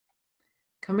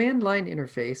Command line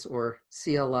interface, or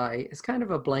CLI, is kind of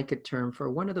a blanket term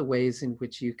for one of the ways in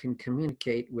which you can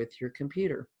communicate with your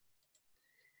computer.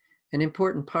 An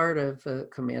important part of a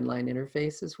command line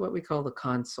interface is what we call the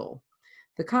console.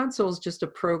 The console is just a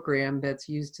program that's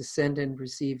used to send and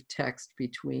receive text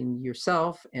between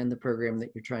yourself and the program that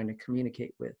you're trying to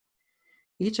communicate with.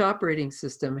 Each operating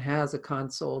system has a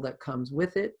console that comes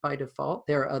with it by default.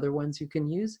 There are other ones you can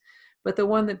use, but the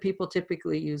one that people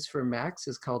typically use for Macs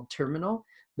is called Terminal.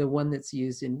 The one that's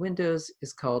used in Windows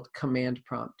is called Command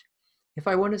Prompt. If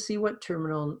I want to see what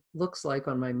Terminal looks like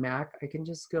on my Mac, I can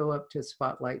just go up to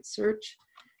Spotlight Search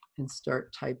and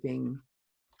start typing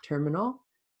Terminal.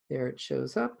 There it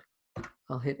shows up.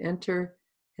 I'll hit Enter,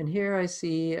 and here I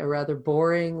see a rather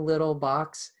boring little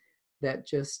box that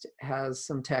just has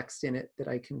some text in it that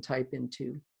I can type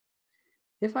into.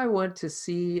 If I want to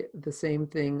see the same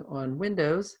thing on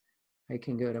Windows, I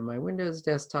can go to my Windows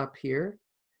desktop here,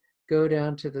 go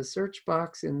down to the search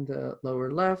box in the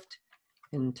lower left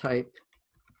and type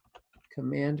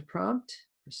Command Prompt,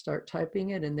 or start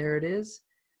typing it, and there it is.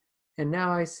 And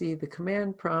now I see the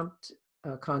Command Prompt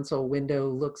console window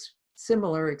looks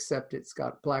similar, except it's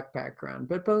got black background,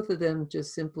 but both of them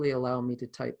just simply allow me to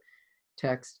type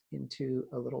text into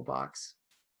a little box.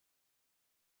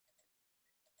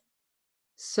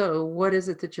 So what is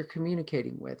it that you're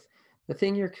communicating with? The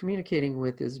thing you're communicating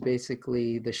with is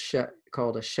basically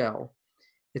called a shell.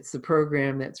 It's the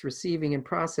program that's receiving and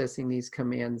processing these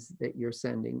commands that you're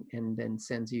sending and then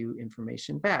sends you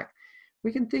information back.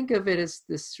 We can think of it as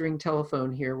this string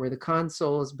telephone here, where the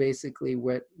console is basically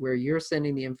where you're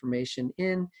sending the information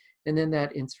in, and then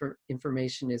that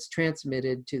information is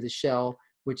transmitted to the shell,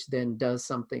 which then does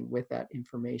something with that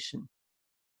information.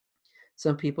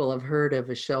 Some people have heard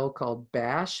of a shell called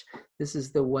bash. This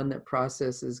is the one that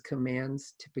processes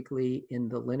commands typically in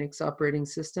the Linux operating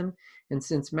system. And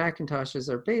since Macintoshes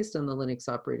are based on the Linux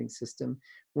operating system,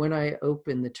 when I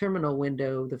open the terminal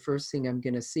window, the first thing I'm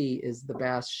going to see is the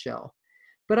bash shell.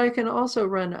 But I can also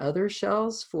run other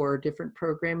shells for different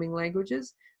programming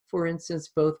languages. For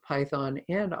instance, both Python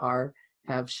and R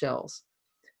have shells.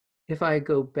 If I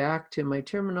go back to my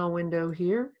terminal window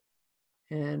here,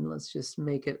 and let's just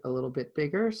make it a little bit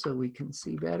bigger so we can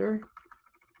see better.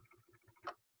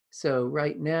 So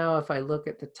right now, if I look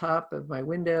at the top of my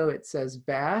window, it says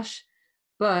bash.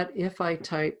 But if I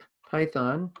type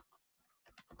Python,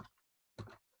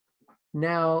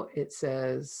 now it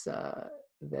says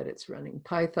that it's running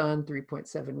Python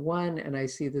 3.71, and I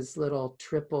see this little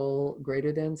triple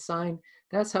greater than sign.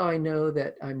 That's how I know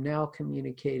that I'm now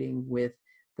communicating with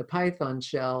the Python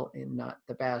shell and not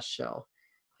the bash shell.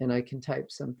 And I can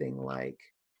type something like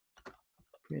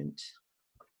print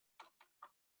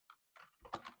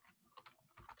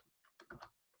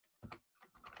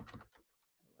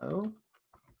hello.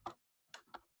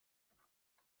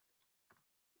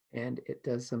 And it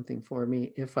does something for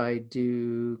me. If I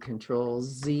do Control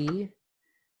Z,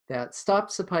 that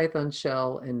stops the Python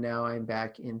shell, and now I'm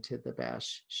back into the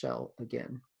bash shell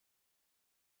again.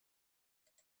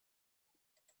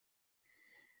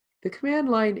 The command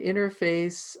line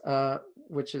interface,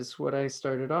 which is what I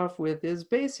started off with, is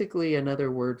basically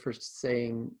another word for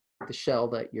saying the shell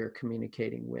that you're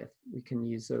communicating with. We can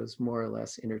use those more or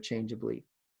less interchangeably.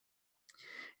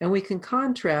 And we can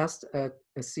contrast a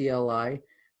CLI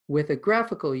with a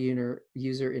graphical user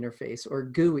interface, or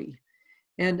GUI.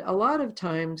 And a lot of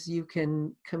times you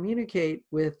can communicate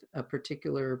with a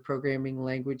particular programming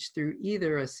language through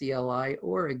either a CLI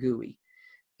or a GUI.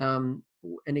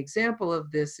 An example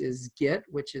of this is Git,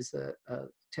 which is a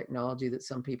technology that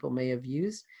some people may have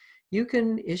used. You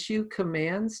can issue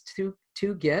commands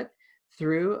to Git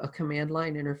through a command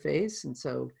line interface. And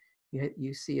so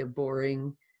you see a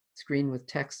boring screen with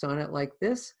text on it like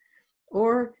this.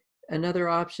 Or another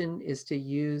option is to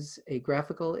use a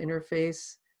graphical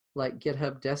interface like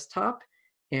GitHub Desktop.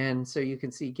 And so you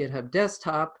can see GitHub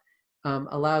Desktop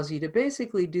allows you to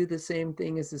basically do the same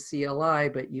thing as the CLI,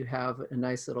 but you have a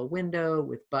nice little window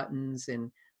with buttons,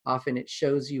 and often it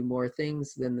shows you more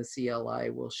things than the CLI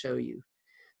will show you.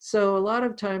 So a lot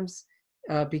of times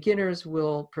beginners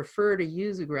will prefer to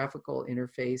use a graphical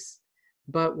interface,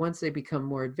 but once they become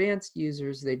more advanced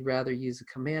users, they'd rather use a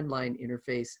command line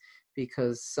interface,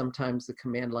 because sometimes the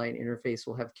command line interface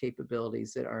will have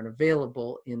capabilities that aren't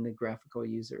available in the graphical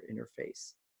user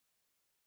interface.